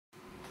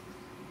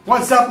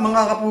What's up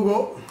mga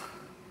kapugo?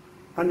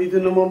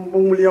 Andito naman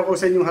muli ako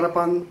sa inyong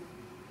harapan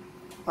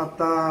at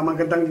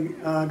magandang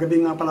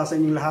gabi nga pala sa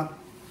inyong lahat.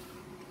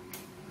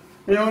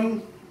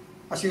 Ngayon,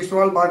 as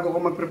usual, bago ko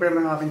mag-prepare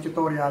ng aking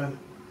tutorial,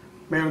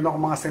 mayroon ako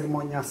mga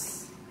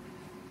seremonyas.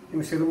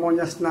 Yung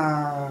seremonyas na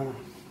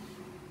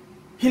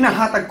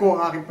hinahatag ko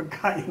ang aking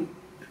pagkain.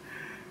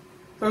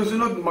 Sa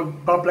susunod,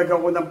 magbablog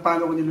ako ng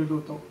paano ko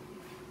niluluto.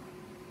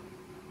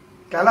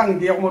 Kaya lang,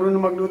 hindi ako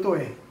marunong magluto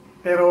eh.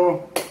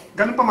 Pero,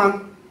 ganun pa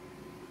man,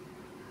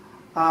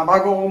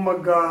 bago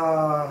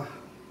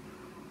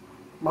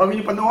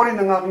nyo panoorin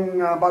ang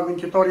aking bagong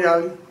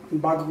tutorial, ang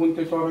bagong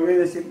tutorial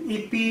ngayon is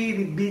MEP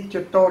Revit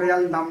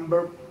tutorial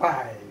number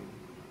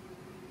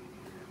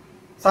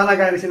 5. Sana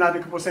gaya na sinabi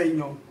ko po sa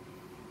inyo,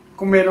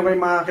 kung meron kayong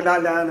mga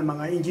kilala ng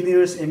mga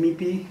engineers,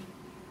 MEP,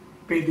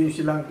 pwede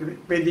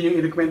nyo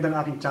i-recommend ang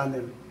aking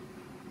channel.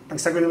 Ang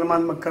sagot na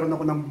naman, magkaroon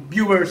ako ng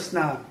viewers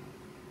na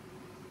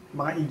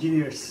mga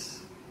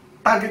engineers.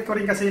 Target ko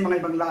rin kasi yung mga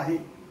ibang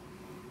lahi.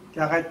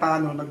 Kaya kahit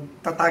paano,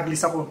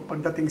 nagtataglis ako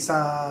pagdating sa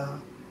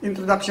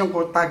introduction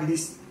ko,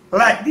 taglis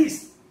like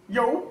this.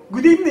 Yo,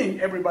 good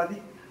evening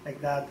everybody. Like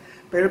that.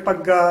 Pero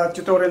pag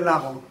tutorial na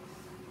ako,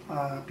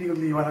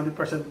 purely 100%.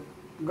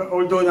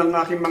 Although ng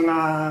aking mga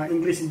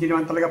English hindi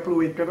naman talaga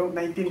fluid, pero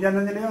naiintindihan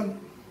na nila yun.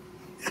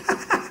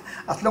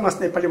 As long as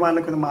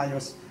naipaliwanag ko na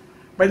maayos.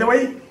 By the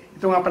way,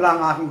 ito nga pala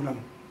ang aking ulam.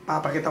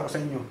 Papakita ko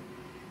sa inyo.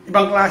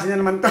 Ibang klase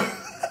na naman to.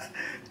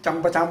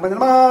 Chamba-chamba na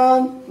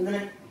naman.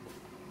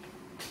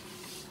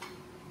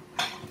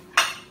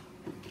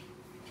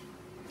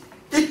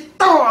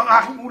 Ito ang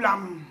aking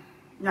ulam.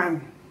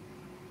 Yan.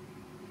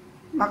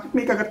 Bakit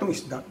may kagat tong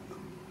isda?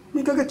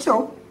 May kagat siya,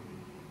 oh.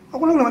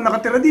 Ako lang naman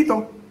nakatira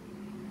dito.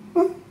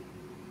 Huh?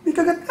 May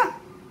kagat ka.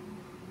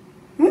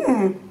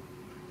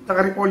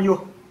 Taga-repolyo.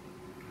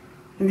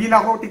 Hindi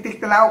na ako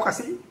titik-talao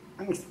kasi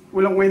ang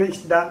ulam ko na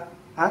isda.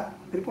 Ha?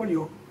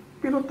 Repolyo.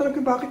 Pero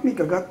talaga bakit may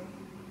kagat?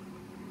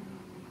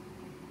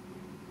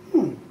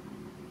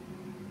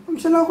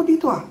 Mag-isa lang ako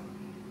dito, ha?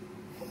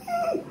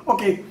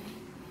 Okay.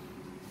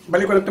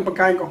 Balik ko lang itong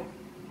pagkain ko.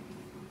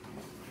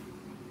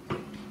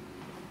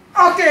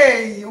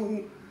 Okay!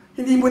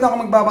 Hindi muna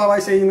ako magbabaway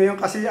sa inyo ngayon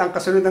kasi ang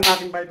kasunod ng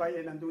aking bye-bye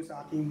ay nandun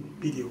sa aking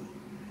video.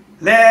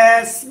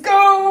 Let's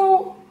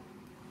go!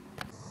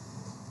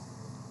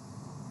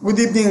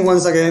 Good evening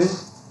once again.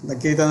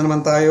 Nagkita na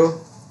naman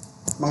tayo,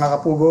 mga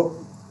kapugo.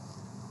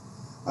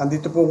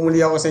 Andito po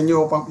muli ako sa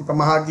inyo upang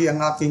ipamahagi ang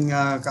aking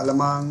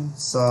kaalaman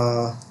sa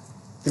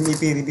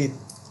MEP Revit.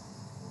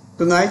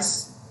 Tonight,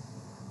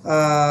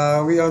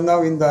 we are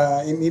now in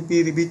the MEP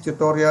Revit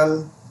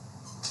tutorial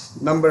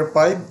number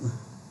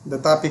 5.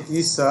 The topic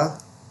is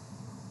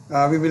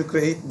we will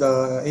create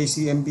the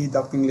ACMV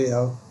ducting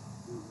layout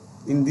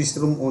in this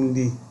room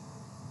only.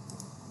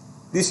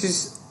 This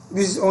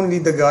is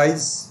only the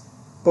guides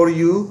for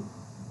you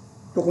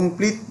to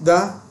complete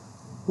the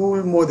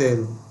whole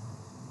model.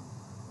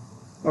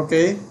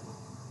 Okay.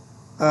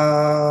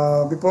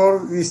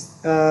 Before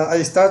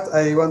I start,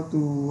 I want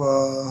to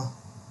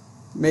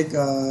make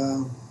a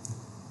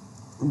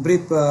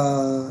brief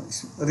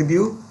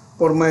review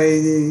for my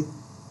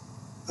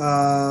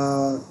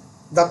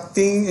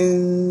ducting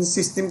and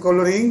system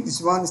coloring.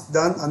 This one is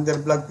done under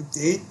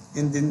Vlog-60,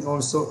 and then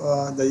also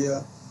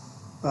the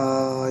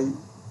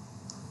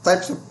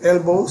types of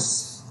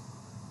elbows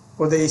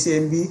for the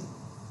ACMV.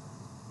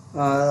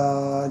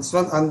 This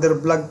one under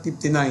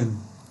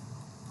Vlog-59.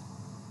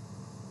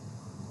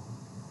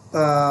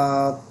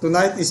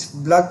 Tonight is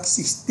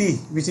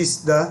Vlog-60, which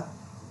is the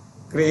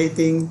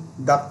creating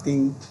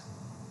ducting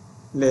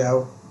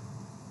layout.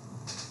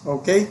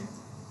 Okay,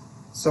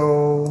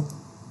 so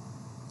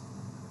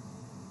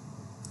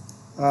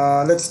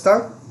let's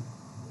start.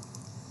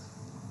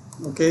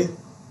 Okay,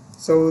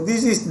 so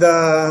this is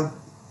the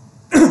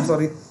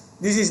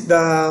this is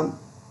the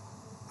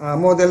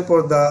model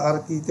for the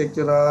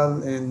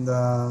architectural and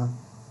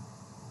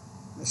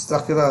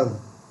structural.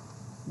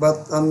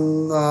 But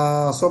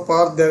so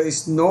far there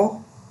is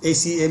no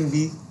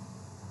ACMV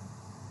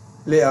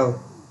layout.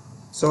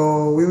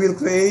 So we will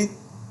create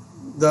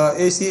the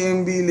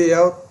ACMV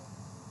layout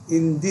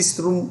in this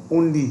room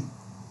only.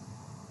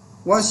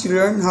 Once you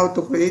learn how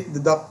to create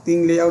the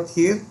ducting layout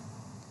here,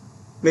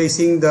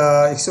 placing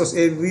the exhaust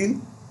air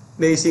grill,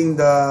 placing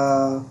the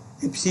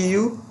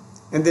FCU,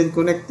 and then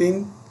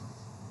connecting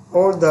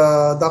all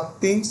the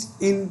ductings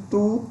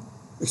into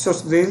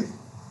exhaust grill,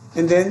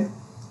 and then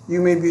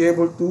you may be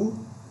able to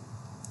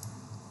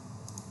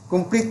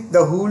complete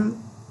the whole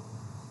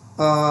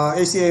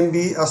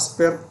ACMV as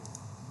per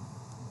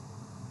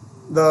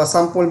the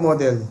sample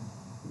model.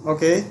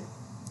 Okay,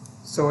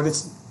 so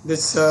let's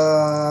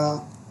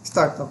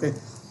start. Okay,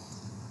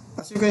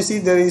 as you can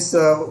see, there is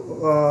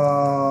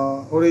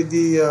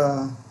already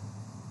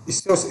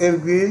exhaust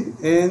air grill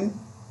and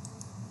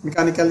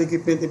mechanical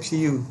equipment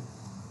FCU.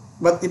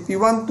 But if you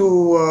want to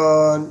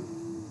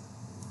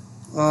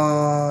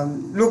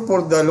look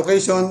for the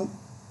location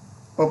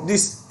of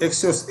this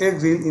exhaust air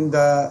grill in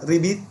the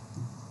Revit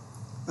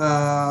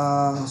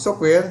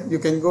software, you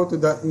can go to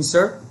the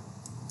insert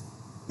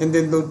and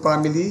then load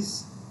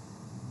families,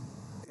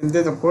 and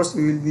then of course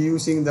we will be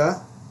using the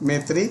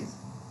metric,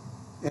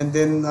 and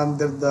then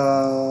under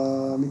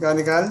the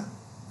mechanical,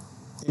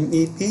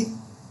 MEP,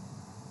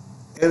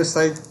 air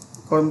side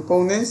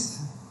components,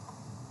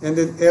 and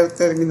then air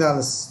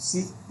terminals.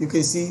 See, you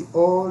can see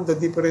all the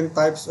different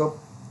types of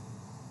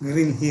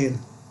grill here.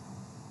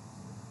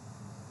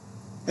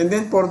 And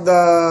then for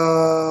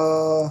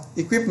the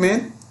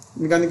equipment,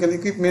 mechanical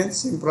equipment,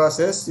 same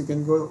process. You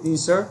can go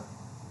insert,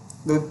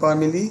 load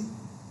family,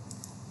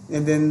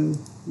 and then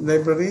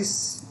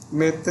libraries,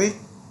 metric,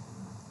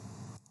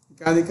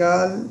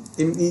 mechanical,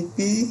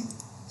 MEP,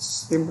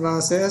 same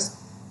process,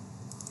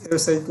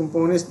 airside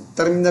components,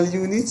 terminal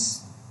units.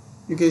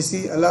 You can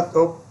see a lot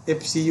of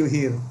FCU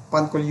here,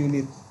 fan coil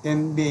unit,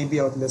 and BAB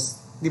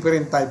outlets,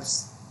 different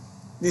types.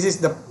 This is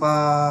the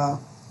 5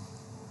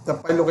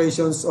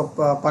 locations of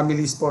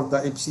families for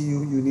the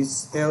FCU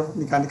units, air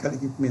mechanical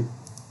equipment.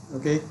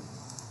 Okay.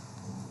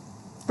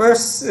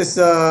 First is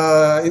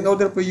in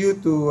order for you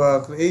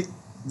to create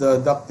the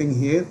ducting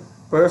here,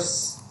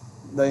 first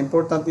the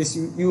important is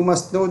you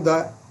must know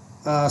the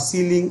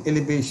ceiling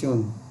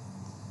elevation.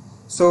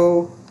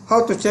 So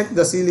how to check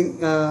the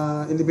ceiling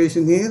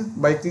elevation here?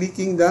 By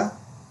clicking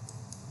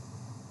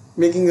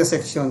making a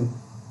section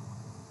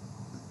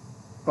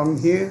from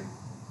here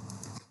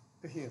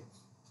to here.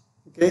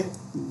 Okay,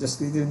 just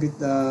a little bit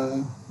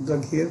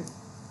drag here.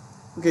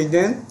 Okay,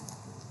 then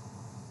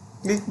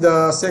click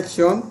the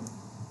section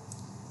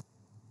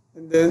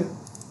and then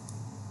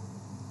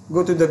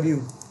go to the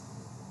view.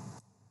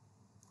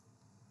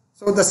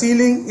 So the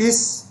ceiling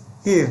is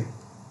here,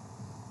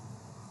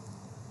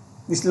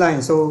 this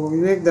line. So we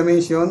make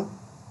dimension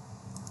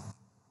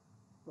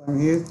from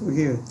here to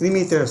here, 3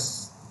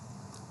 meters.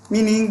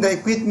 Meaning the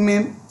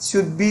equipment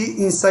should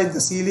be inside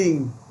the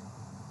ceiling.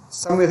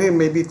 Somewhere here,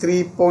 maybe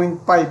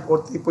 3.5 or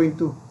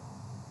 3.2.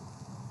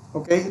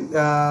 Okay,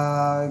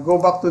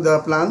 go back to the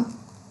plan.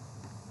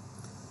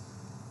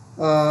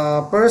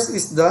 First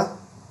is the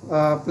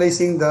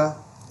placing the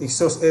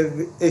exhaust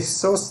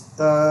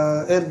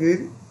air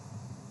grill.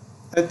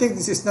 I think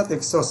this is not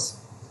exhaust.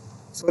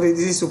 Sorry,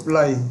 this is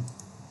supply.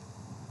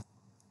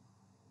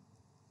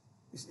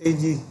 It's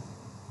AG.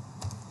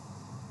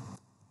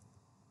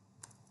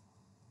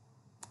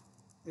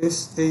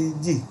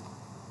 SAG.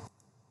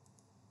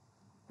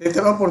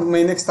 Later on, for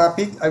my next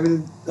topic, I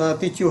will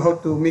teach you how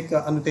to make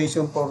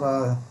annotation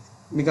for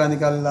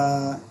mechanical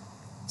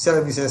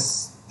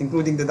services,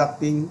 including the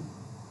ducting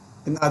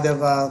and other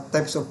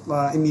types of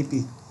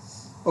MEP.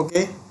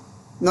 Okay.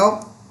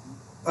 Now,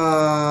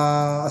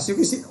 as you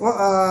can see,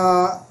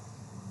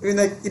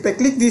 if I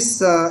click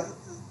this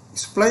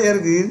supply air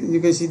grill, you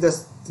can see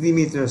that's 3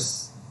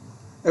 meters.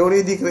 I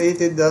already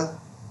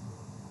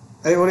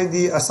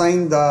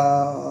assigned the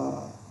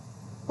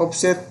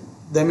offset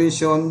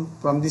dimension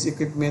from this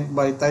equipment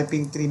by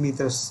typing 3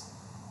 meters,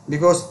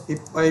 because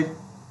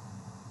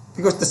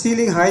because the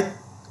ceiling height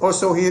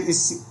also here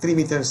is 3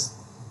 meters,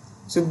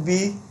 should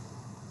be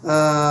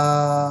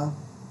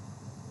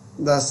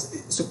the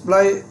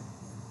supply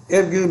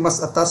air grill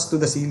must attach to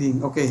the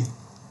ceiling. Okay,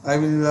 I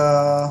will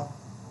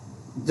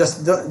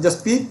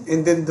just pick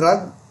and then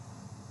drag,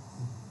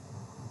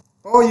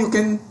 or you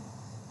can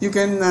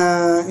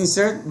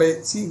insert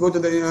by go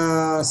to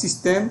the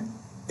system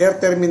air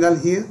terminal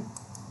here,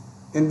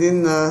 and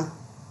then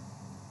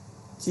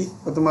see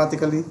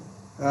automatically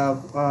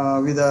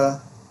with the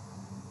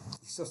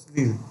exhaust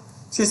grill.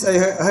 Since I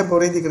have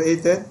already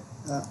created,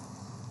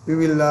 we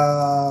will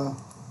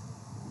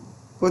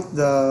put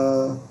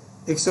the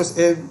exhaust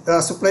air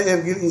supply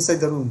air grill inside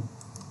the room.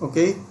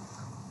 Okay,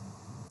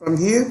 from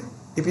here,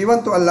 if you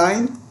want to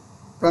align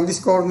from this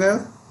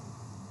corner,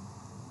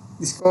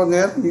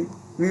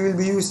 we will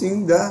be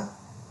using the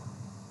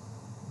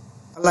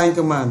align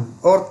command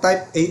or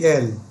type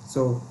AL.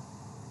 So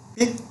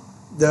pick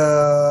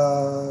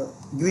the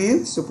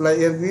grill, supply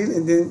air grill,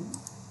 and then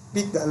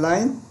pick the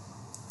align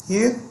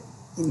here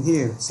and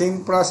here.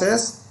 Same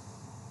process.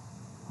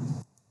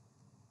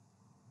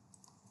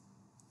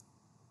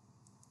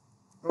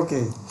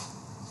 Okay.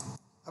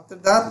 After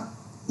that,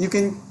 you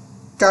can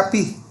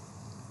copy.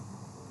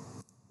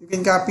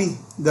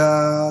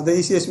 The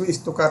easiest way is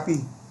to copy.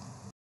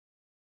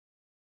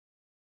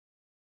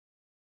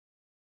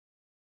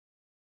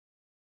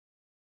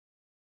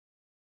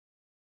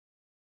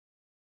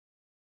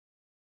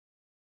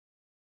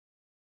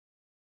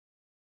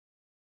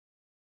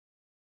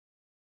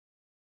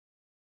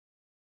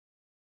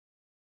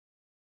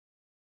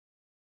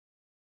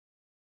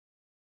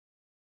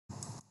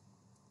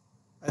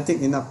 I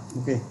think enough.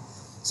 Okay.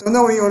 So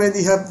now we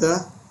already have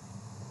the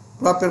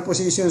proper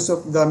positions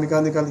of the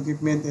mechanical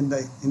equipment in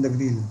the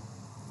grill.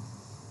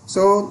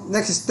 So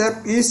next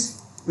step is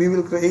we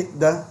will create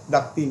the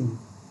ducting.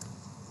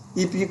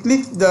 If you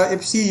click the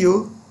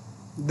FCU,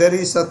 there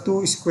is a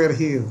 2 square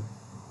here.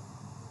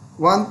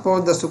 One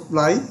for the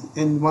supply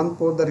and one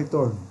for the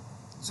return.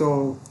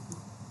 So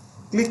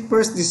click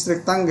first this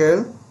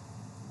rectangle.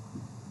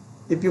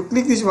 If you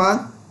click this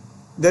one,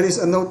 there is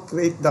a note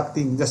create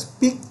ducting.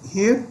 Just pick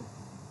here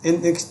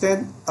and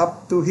extend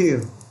up to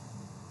here.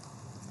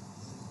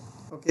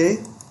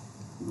 Okay,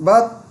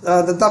 but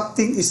the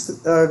ducting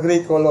is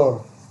gray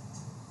color.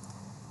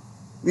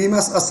 We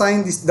must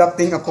assign this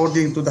ducting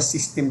according to the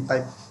system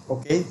type.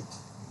 Okay,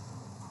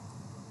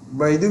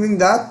 by doing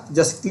that,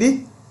 just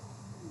click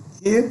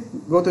here,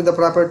 go to the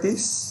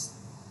properties,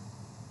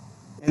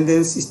 and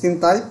then system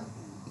type,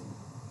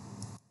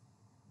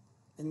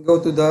 and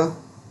go to the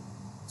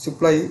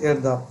supply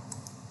air duct.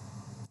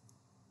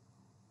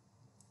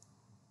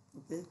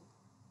 Okay,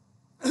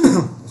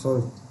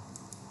 sorry.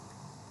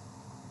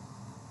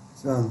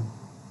 So,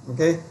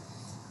 okay.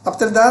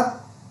 After that,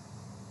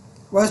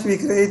 once we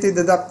created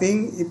the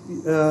ducting, if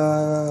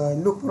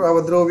look for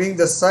our drawing,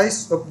 the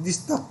size of this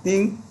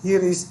ducting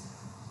here is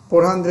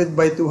 400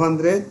 by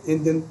 200,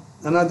 and then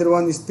another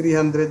one is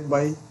 300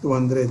 by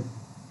 200.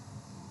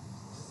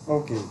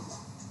 Okay,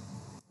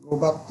 go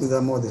back to the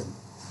model.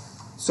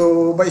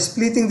 So by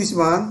splitting this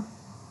one,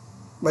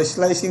 by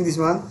slicing this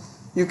one,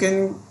 you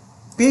can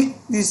pick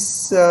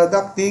this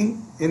ducting,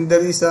 and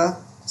there is a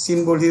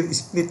symbol here,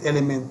 split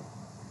element,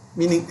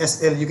 meaning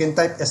SL. You can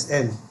type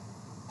SL,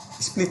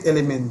 split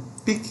element.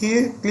 Pick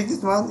here, click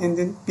this one, and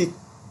then pick.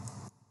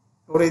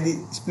 Already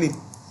split.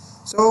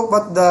 So,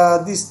 but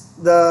the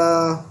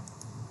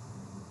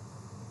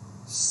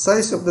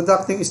size of the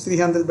ducting is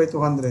 300 by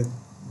 200.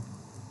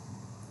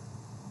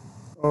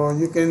 Or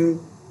you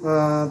can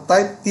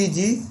type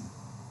TG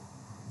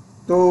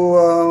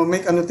to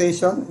make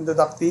annotation in the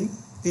ducting.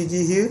 TG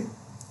here,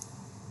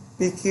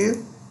 pick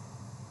here.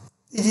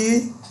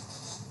 TG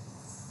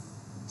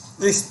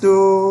is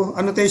to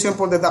annotation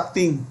for the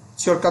ducting,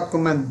 shortcut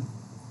command.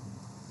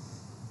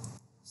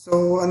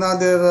 So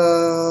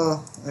another,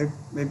 I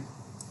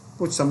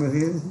put somewhere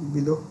here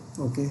below,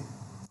 okay.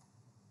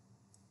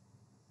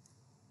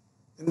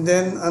 And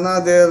then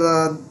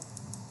another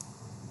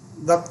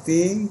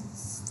ducting,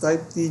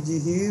 type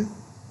TG here.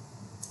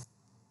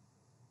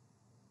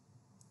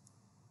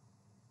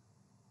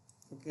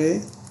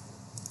 Okay.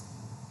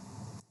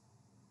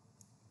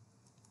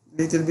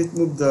 Little bit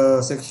move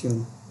the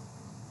section.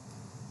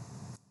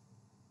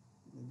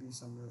 Maybe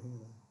somewhere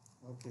here.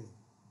 Okay.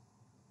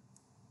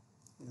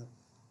 Yeah.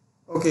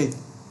 Okay.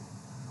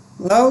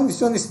 Now this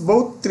one is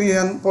both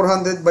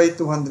 400 by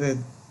 200,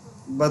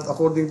 but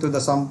according to the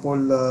sample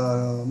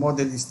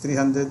model is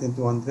 300 and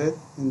 200,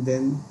 and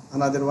then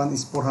another one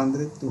is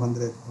 400,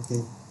 200. Okay.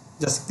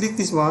 Just click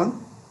this one,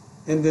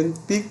 and then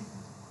pick.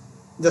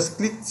 Just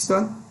click this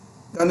one,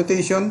 the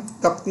annotation,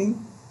 ducting,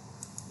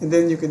 and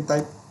then you can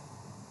type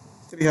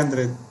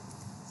 300.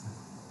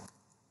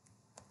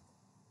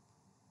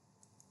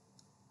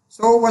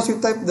 So once you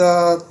type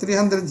the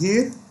 300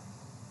 here,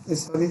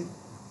 sorry,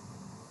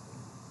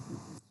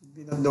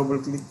 be not double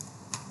click,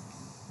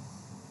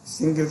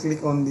 single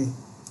click only.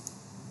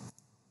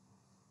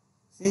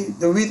 See,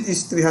 the width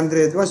is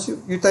 300. Once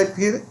you type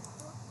here,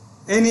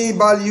 any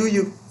value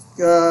you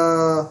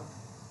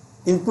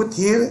input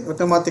here,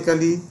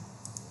 automatically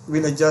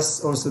will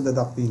adjust also the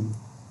ducting.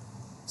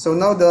 So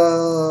now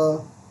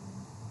the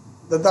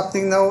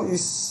ducting now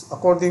is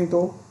according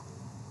to,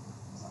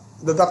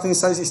 the ducting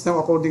size is now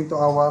according to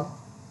our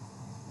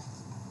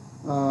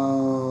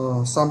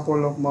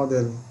sample of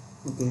model.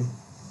 Okay.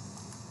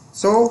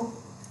 So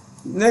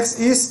next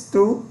is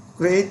to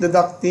create the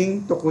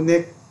ducting to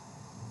connect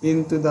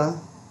into the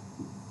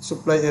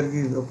supply air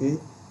grill. Okay.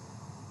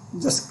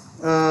 Just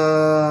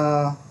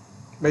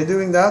by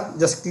doing that,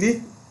 just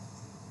click,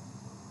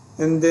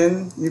 and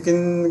then you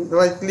can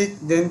right click,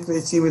 then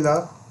create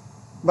similar.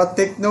 But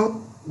take note,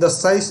 the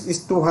size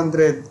is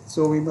 200,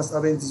 so we must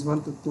arrange this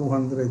one to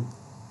 200.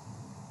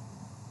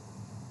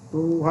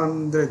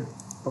 200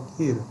 up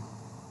here.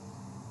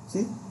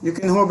 See, you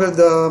can hover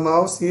the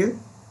mouse here,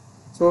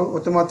 so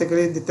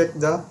automatically detect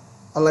the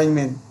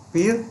alignment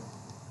here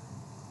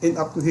and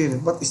up to here,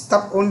 but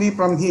stop only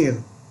from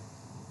here.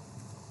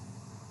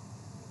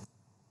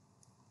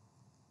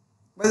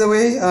 By the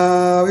way,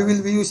 we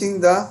will be using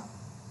the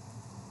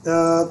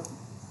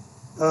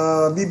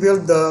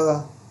build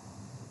the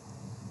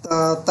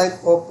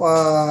type of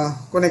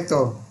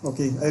connector.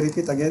 Okay, I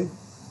repeat again.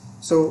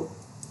 So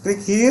click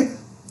here,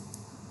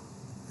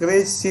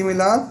 create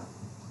similar,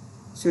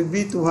 should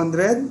be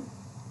 200,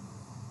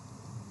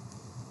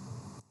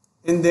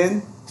 and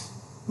then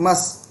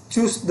must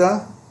choose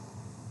the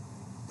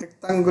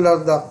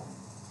rectangular duct.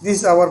 This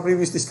is our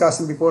previous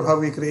discussion before, how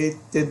we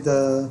created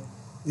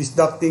this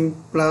ducting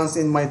plans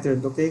in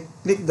mitered. Okay,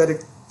 click the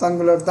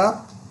rectangular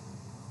duct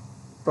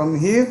from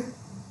here,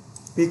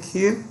 pick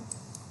here.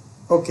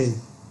 Okay,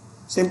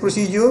 same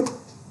procedure,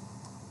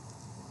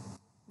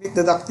 click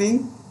the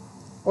ducting,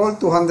 all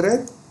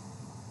 200.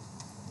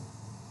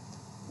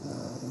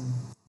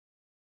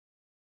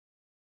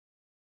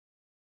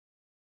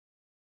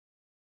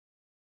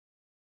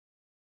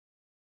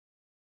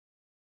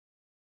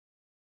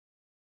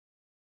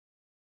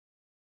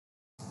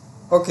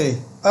 Okay,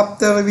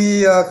 after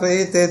we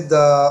created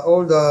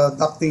all the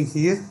ducting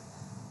here,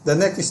 the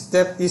next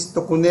step is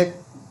to connect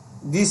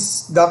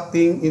this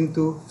ducting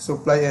into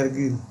supply air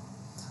grill.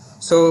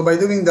 So by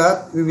doing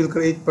that, we will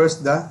create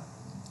first the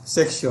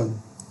section.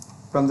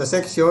 From the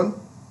section,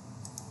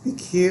 pick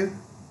here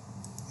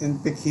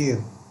and pick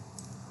here.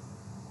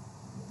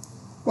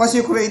 Once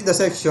you create the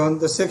section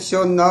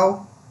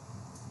now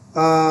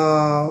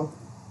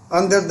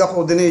under the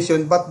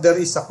coordination, but there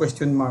is a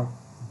question mark.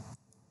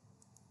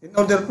 In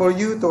order for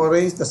you to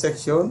arrange the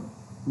section,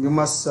 you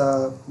must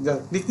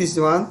click this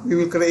one. We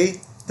will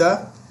create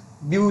the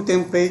view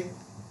template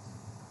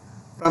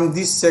from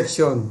this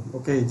section.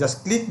 Okay,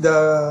 just click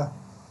the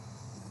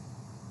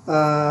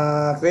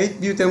create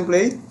view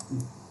template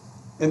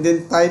and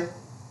then type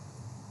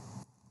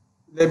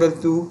level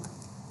 2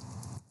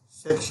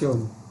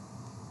 section.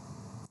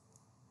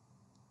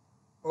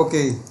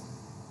 Okay,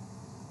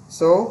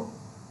 so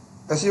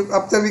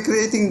after we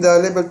creating the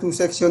level 2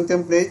 section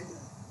template,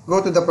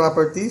 go to the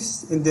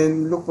properties and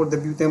then look for the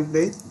view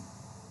template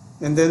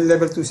and then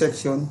level 2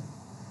 section.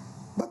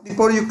 But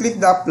before you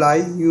click the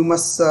apply, you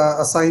must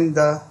assign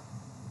the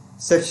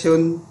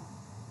section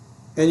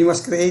and you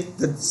must create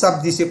the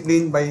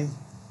subdiscipline by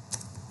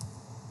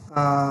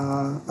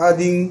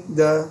adding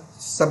the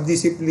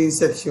subdiscipline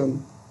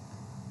section,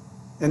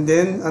 and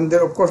then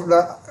under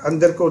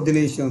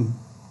coordination.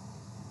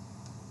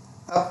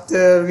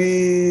 After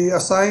we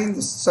assign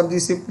the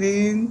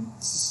subdiscipline,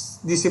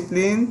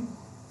 discipline,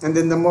 and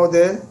then the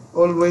model,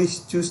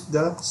 always choose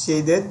the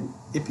shaded.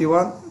 If you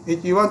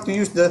want to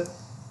use the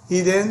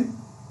hidden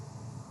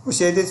or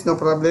shaded, it's no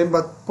problem,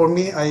 but for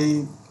me,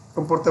 I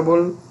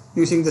comfortable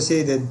using the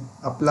shaded.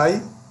 Apply.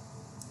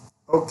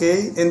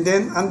 Okay, and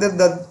then under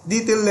the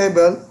detail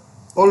level,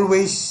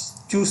 always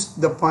choose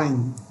the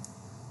fine.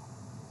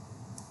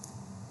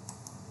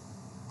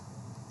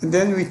 And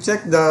then we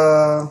check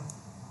the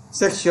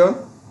section,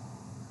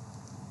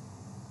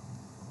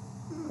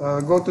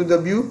 go to the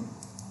view,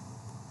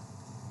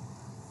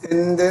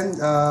 and then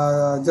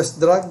just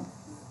drag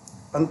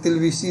until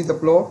we see the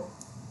floor.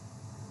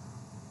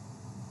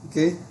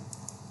 Okay,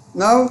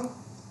 now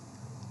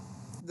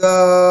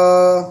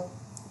the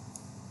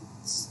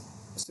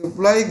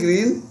supply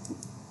grill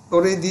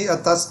already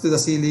attached to the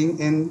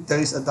ceiling and there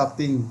is a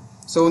ducting.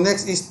 So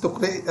next is to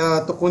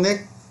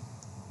connect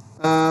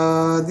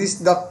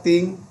this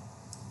ducting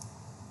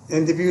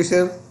and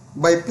diffuser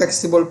by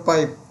flexible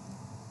pipe.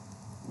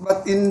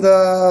 But in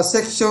the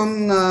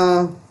section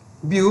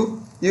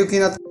view, you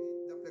cannot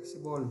create the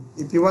flexible.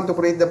 If you want to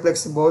create the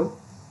flexible,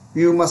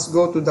 you must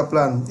go to the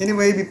plan.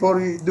 Anyway,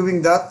 before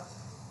doing that,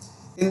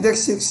 in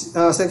this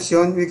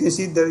section, we can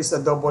see there is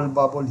a double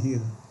bubble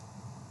here.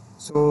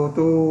 So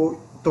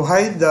to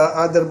hide the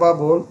other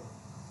bubble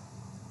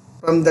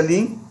from the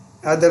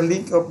other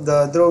link of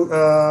the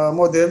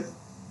model,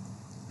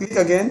 click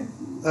again,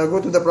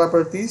 go to the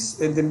properties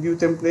and then view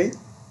template,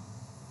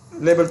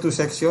 level 2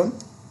 section,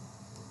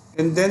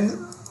 and then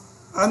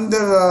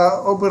under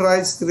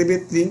overrides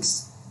Revit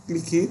links,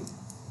 click here.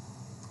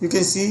 You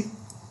can see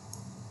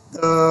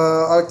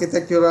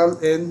architectural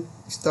and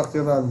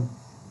structural.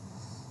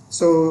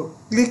 So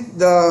click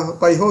the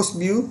by host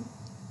view,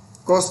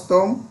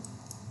 custom,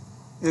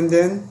 and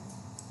then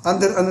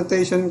under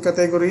annotation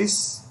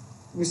categories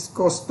with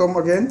custom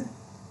again,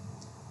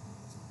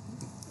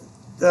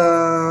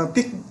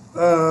 pick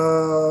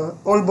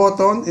all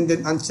button and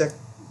then uncheck.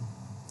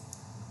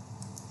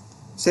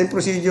 Same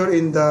procedure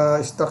in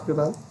the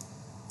structural.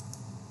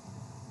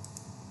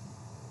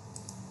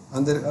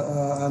 Under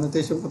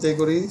annotation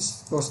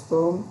categories,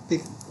 custom,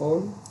 pick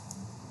all,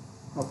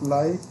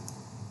 apply.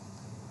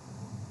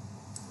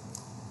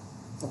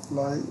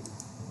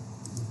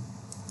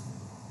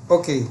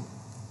 Okay.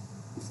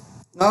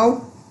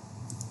 Now,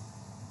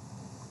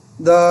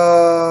 the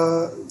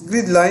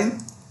grid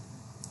line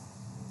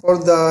for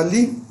the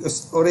link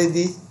is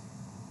already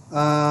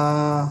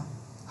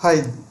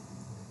hide.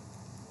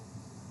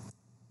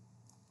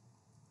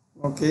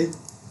 Okay.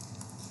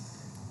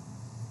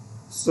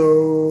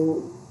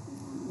 So,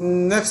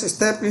 next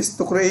step is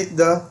to create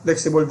the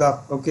flexible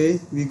duct. Okay.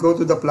 We go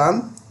to the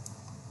plan.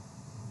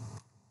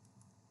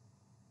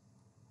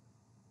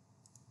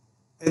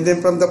 And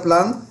then from the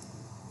plan,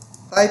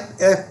 type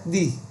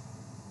FD.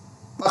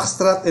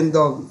 Foxtrot and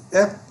dog.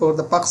 F for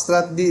the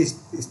foxtrot, D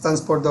stands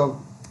for dog.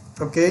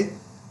 Okay.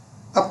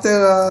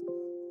 After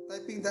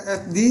typing the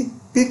FD,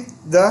 pick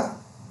the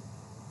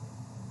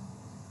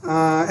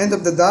end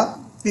of the duct.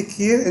 Pick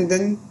here and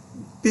then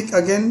pick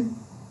again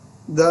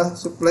the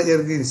supply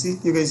air grill. See,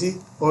 you can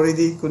see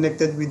already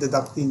connected with the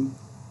ducting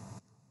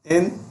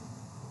and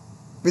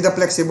with the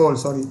flexible.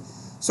 Sorry.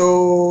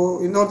 So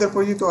in order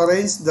for you to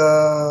arrange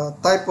the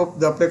type of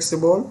the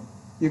flexible,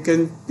 you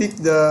can pick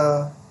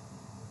the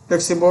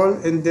flexible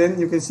and then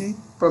you can see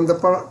from the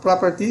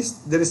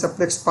properties there is a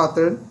flex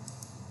pattern.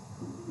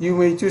 You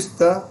may choose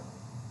the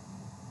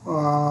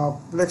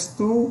flex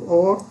 2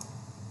 or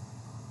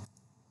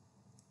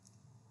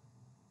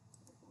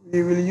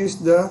we will use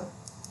the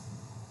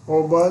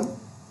oval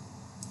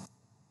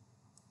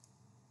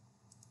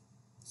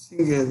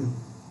single.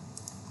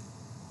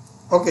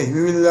 Okay,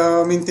 we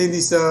will maintain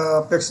this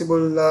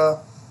flexible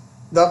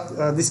duct,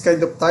 this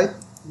kind of type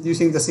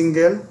using the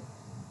single.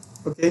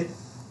 Okay,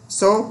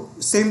 so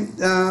same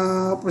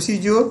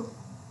procedure.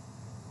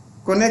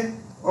 connect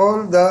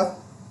all the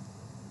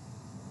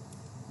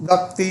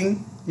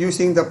ducting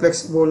using the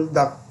flexible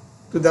duct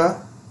to the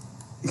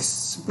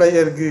supply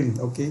air grill.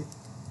 Okay.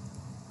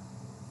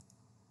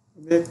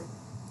 Connect.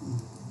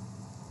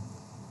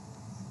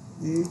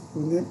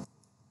 Connect.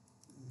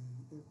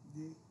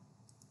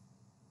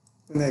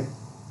 Connect.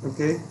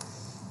 Okay.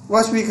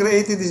 Once we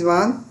created this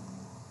one,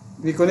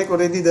 we connect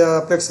already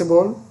the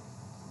flexible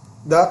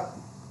duct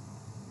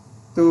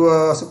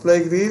to supply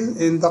grill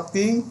and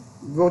ducting.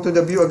 Go to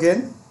the view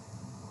again.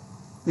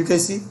 You can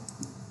see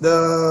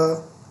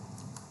the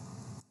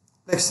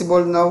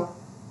flexible now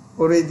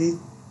already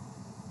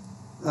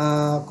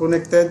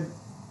connected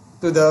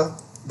to the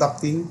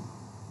ducting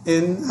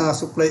and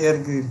supply air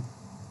grill.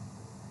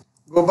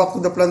 Go back to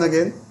the plan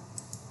again.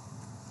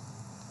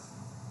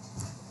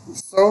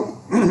 So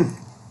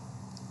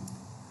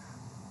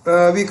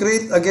we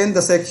create again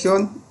the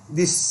section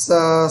this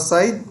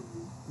side,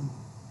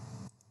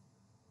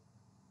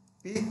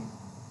 peak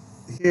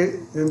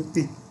here and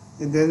peak,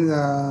 and then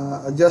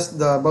adjust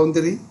the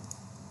boundary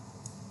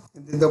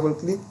and then double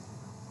click.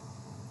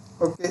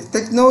 Okay,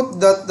 take note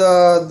that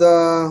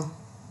the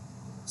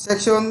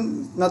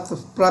section not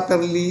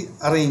properly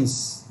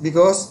arranged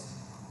because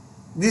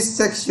this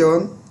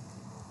section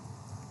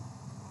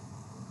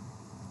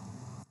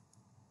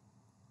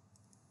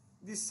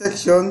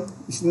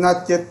is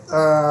not yet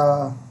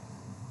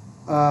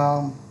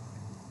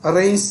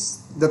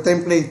arranged the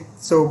template.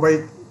 So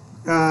by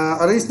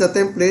arrange the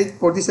template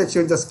for this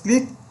section, just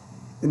click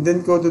and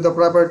then go to the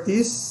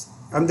properties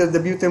under the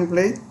view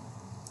template,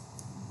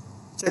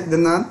 check the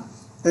none,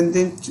 and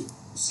then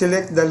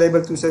select the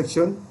level 2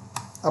 section,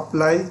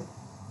 apply.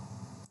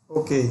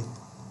 Okay.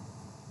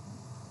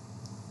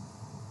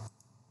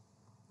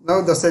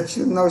 Now the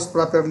section now is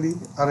properly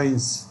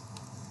arranged.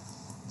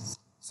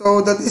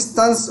 So the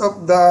distance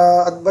of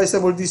the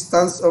advisable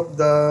distance of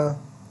the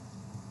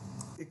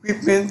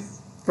equipment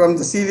from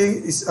the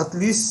ceiling is at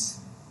least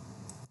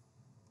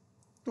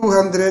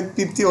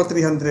 250 or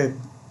 300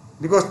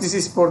 because this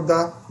is for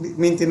the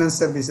maintenance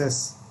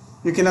services.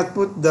 You cannot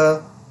put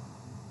the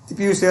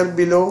diffuser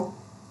below,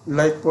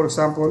 like for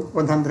example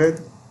 100.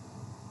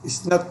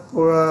 It's not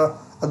for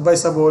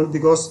advisable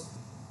because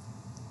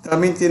the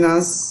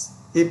maintenance,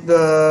 if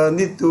the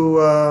need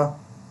to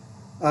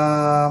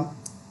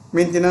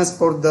maintenance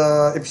for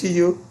the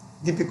FCU,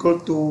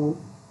 difficult to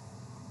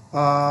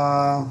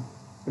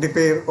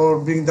repair or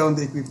bring down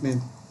the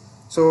equipment.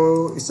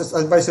 So it's just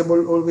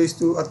advisable always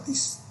to at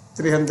least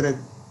 300,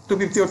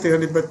 250 or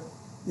 300, but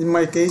in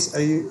my case,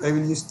 I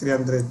will use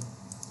 300.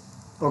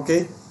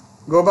 Okay,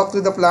 go back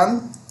to the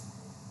plan.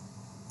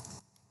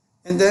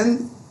 And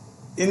then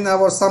in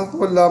our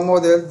sample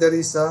model, there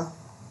is a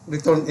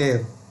return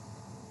air.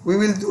 We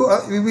will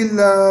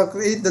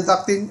create the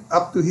ducting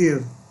up to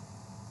here.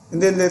 And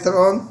then later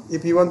on,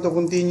 if you want to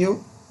continue,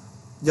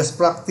 just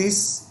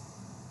practice.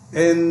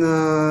 And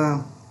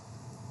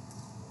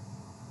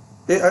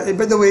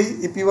by the way,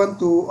 if you want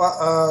to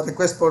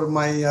request for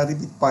my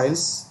Revit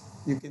files,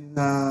 you can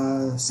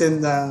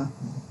send a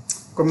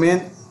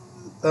comment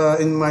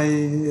in my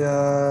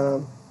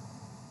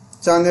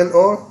channel,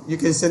 or you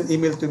can send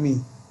email to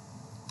me.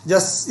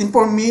 Just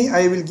inform me,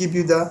 I will give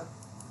you the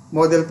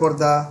model for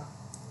the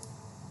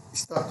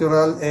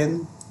structural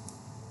and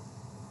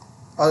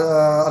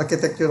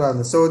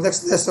architectural. So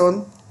next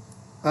lesson,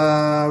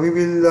 we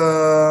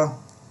will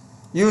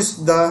use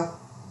the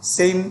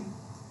same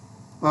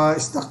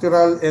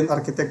structural and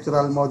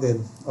architectural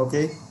model.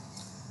 Okay.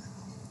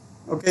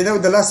 Okay. Now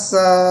the last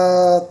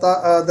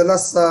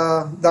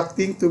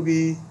ducting to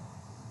be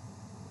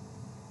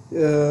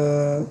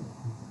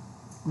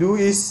do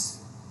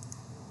is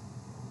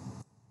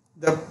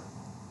the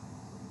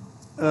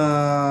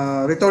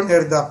return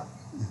air duct.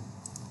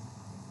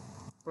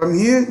 From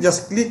here,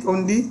 just click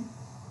only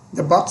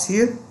the box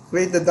here,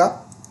 create the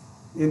duct,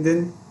 and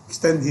then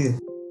extend here.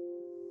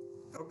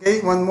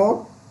 Okay, one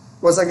more.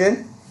 Once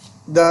again,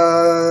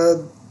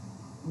 the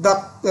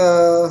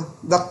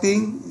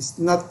ducting is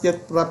not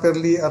yet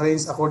properly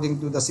arranged according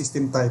to the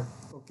system type.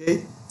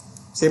 Okay,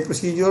 same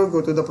procedure,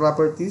 go to the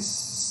properties,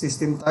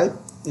 system type,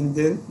 and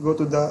then go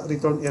to the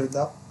return air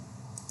duct,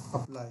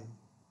 apply.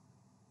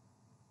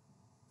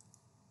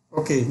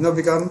 Okay, now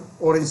become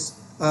orange,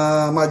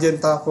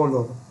 magenta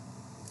color.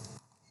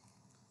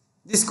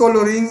 This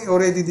coloring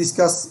already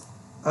discussed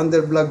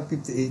under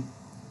Vlog-58.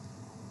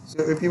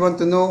 So if you want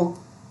to know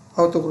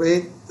how to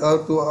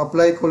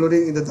apply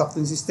coloring in the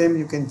ducting system,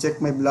 you can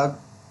check my blog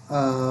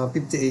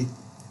 58.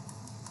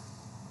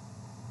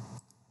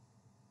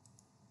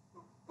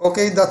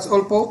 Okay, that's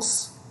all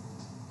folks.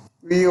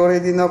 We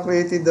already now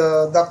created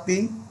the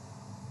ducting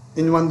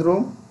in one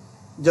room.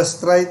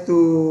 Just try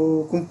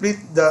to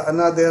complete the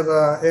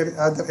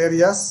other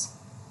areas.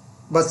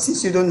 But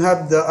since you don't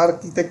have the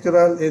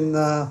architectural and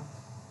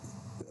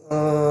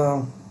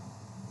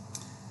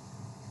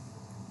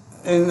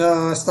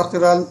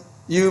structural,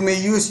 you may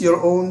use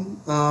your own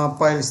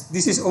files.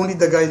 This is only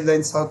the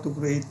guidelines how to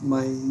create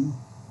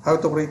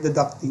the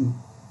ducting.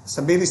 It's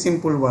a very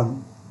simple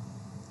one.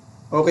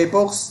 Okay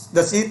folks,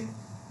 that's it.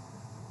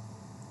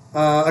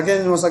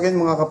 Once again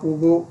mga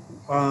kapugo,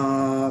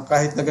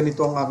 kahit na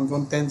ganito ang aking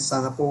content,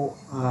 sana po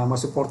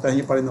masuportahan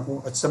niyo pa rin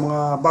ako. At sa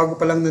mga bago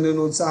pa lang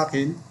nanonood sa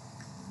akin,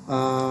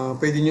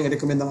 pwede niyo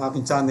i-recommend ang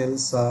aking channel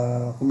sa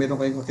kung meron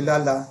kayong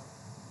kakilala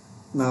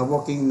na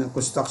working in the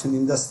construction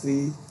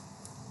industry,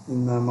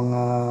 na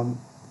mga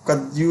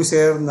CAD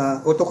user,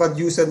 na AutoCAD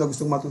user na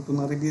gustong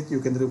matutunan ng Revit,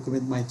 you can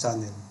recommend my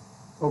channel.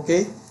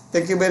 Okay?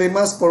 Thank you very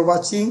much for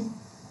watching,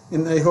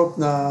 and I hope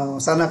na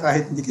sana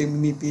kahit hindi kayo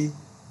MEP,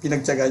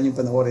 pinagtyagaan yung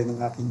panoorin ng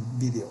aking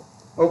video.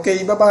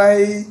 Okay,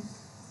 bye-bye!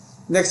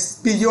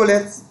 Next video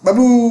ulit.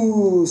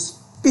 Baboos!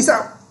 Peace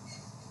out!